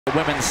The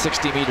women's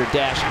 60-meter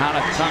dash.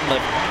 Hannah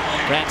Cunliffe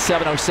ran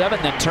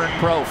 7:07, then turned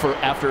pro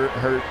after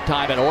her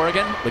time at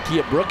Oregon.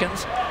 Lakia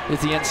Brookins is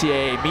the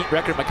NCAA meet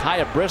record.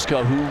 Micaiah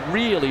Briscoe, who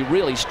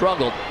really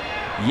struggled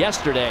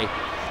yesterday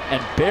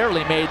and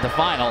barely made the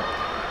final.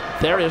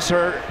 There is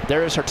her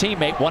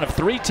teammate, one of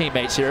 3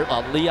 teammates here,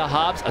 Aleia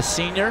Hobbs, a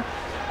senior.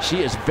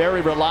 She is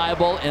very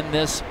reliable in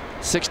this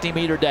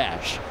 60-meter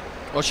dash.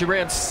 Well, she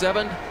ran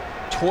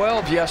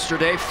 7:12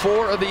 yesterday.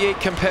 4 of the 8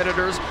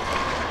 competitors,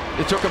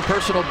 it took them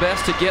personal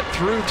best to get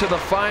through to the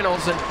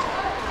finals, and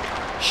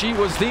she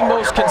was the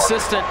most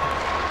consistent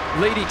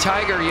Lady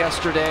Tiger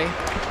yesterday.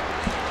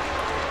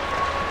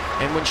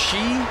 And when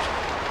she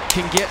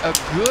can get a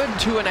good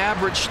to an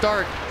average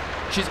start,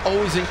 she's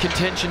always in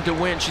contention to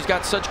win. She's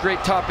got such great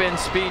top-end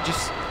speed,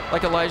 just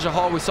like Elijah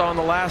Hall we saw in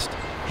the last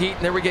heat.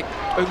 And there we get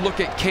a look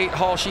at Kate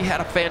Hall. She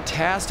had a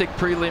fantastic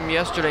prelim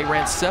yesterday,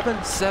 ran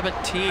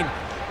 7:17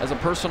 as a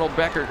personal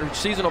record,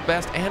 seasonal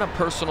best and a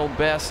personal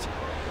best.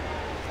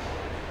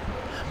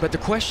 But the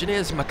question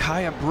is,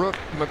 Micaiah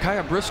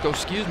Briscoe,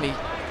 excuse me,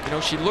 you know,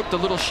 she looked a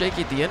little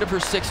shaky at the end of her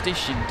 60.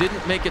 She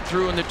didn't make it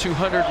through in the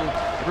 200, and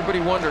everybody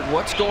wondered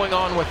what's going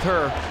on with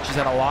her. She's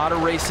had a lot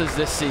of races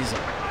this season.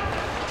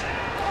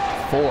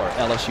 4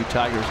 LSU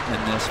Tigers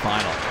in this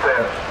final.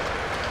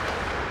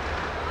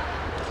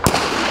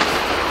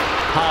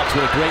 Hobbs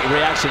with a great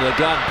reaction to the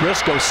gun.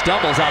 Briscoe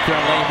stumbles out there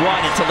in lane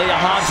 1. It's Aleia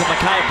Hobbs and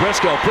Micaiah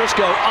Briscoe.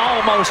 Briscoe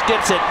almost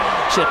gets it.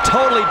 She's a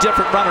totally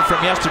different runner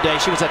from yesterday.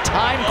 She was a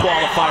time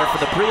qualifier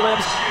for the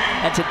prelims,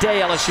 and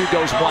today LSU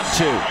goes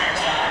 1-2.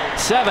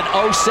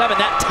 7:07,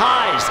 that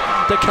ties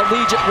the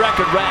collegiate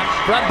record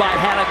run by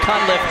Hannah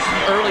Cunliffe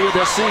earlier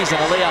this season.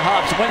 Aleia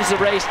Hobbs wins the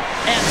race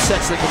and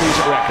sets the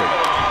collegiate record.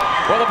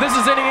 Well, if this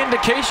is any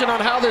indication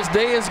on how this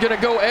day is going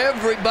to go,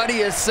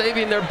 everybody is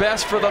saving their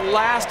best for the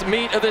last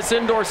meet of this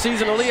indoor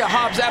season. Aleia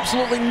Hobbs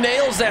absolutely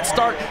nails that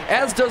start,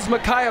 as does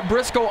Micaiah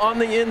Briscoe on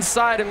the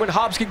inside. And when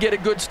Hobbs can get a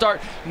good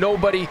start,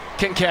 nobody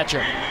can catch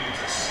her.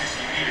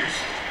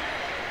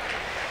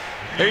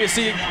 There you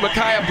see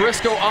Micaiah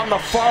Briscoe on the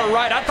far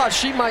right. I thought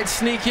she might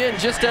sneak in,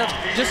 just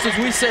as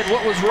we said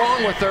what was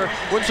wrong with her.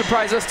 Wouldn't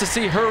surprise us to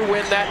see her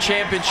win that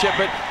championship.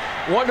 But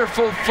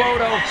wonderful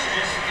photo.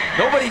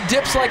 Nobody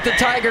dips like the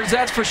Tigers,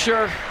 that's for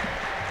sure.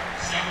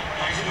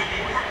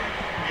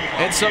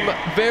 And some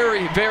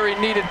very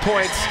needed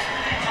points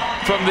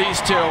from these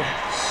 2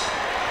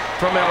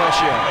 from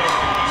LSU.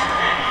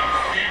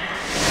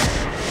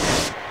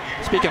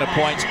 Speaking of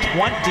points,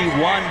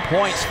 21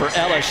 points for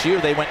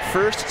LSU. They went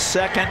 1st,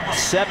 2nd,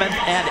 7th,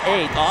 and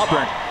 8th.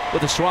 Auburn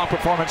with a strong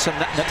performance from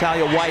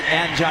Natalia White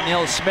and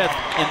Janelle Smith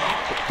in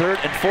 3rd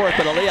and 4th.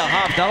 But Aleia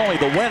Hobbs, not only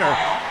the winner,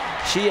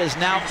 she is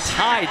now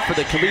tied for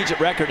the collegiate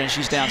record, and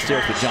she's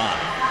downstairs with John.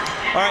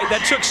 All right,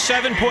 that took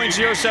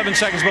 7.07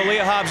 seconds, but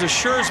Aleia Hobbs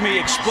assures me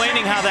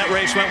explaining how that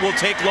race went will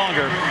take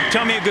longer.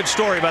 Tell me a good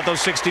story about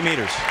those 60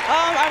 meters.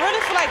 I really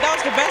feel like that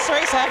was the best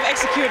race I've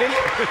executed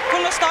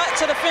from the start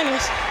to the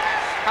finish.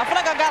 I feel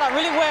like I got out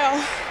really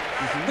well.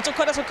 But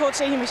that's what Coach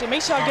said. He mentioned,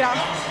 make sure I get out,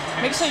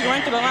 make sure you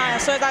run through the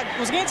line. So as I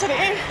was getting to the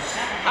end,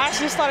 I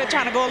actually started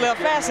trying to go a little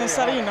faster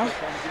instead of, you know,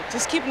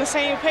 just keeping the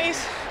same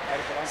pace.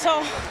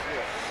 So,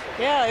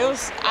 yeah,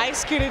 I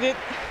executed it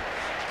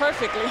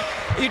perfectly.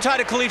 You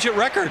tied a collegiate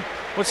record.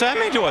 What's that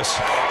mean to us?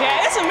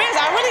 Yeah, it's amazing.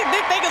 I really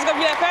didn't think it was going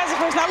to be that fast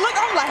at first. Now look,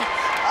 I'm like,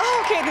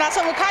 oh, okay. Then I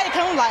saw Micaiah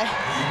come, I'm like,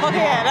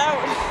 okay, yeah,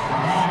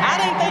 I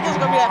didn't think it was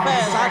going to be that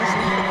fast,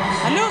 honestly.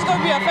 I knew it was going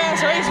to be a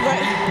fast race, but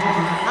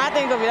I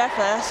didn't think it was going to be that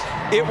fast.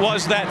 It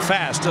was that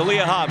fast.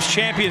 Aleia Hobbs,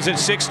 champions at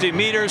 60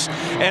 meters.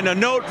 And a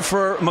note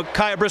for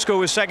Micaiah Briscoe,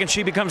 who is 2nd.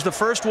 She becomes the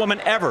first woman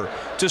ever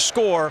to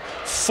score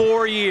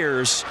 4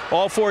 years,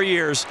 all 4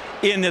 years,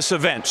 in this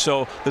event.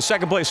 So the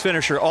 2nd place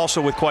finisher also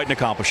with quite an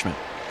accomplishment.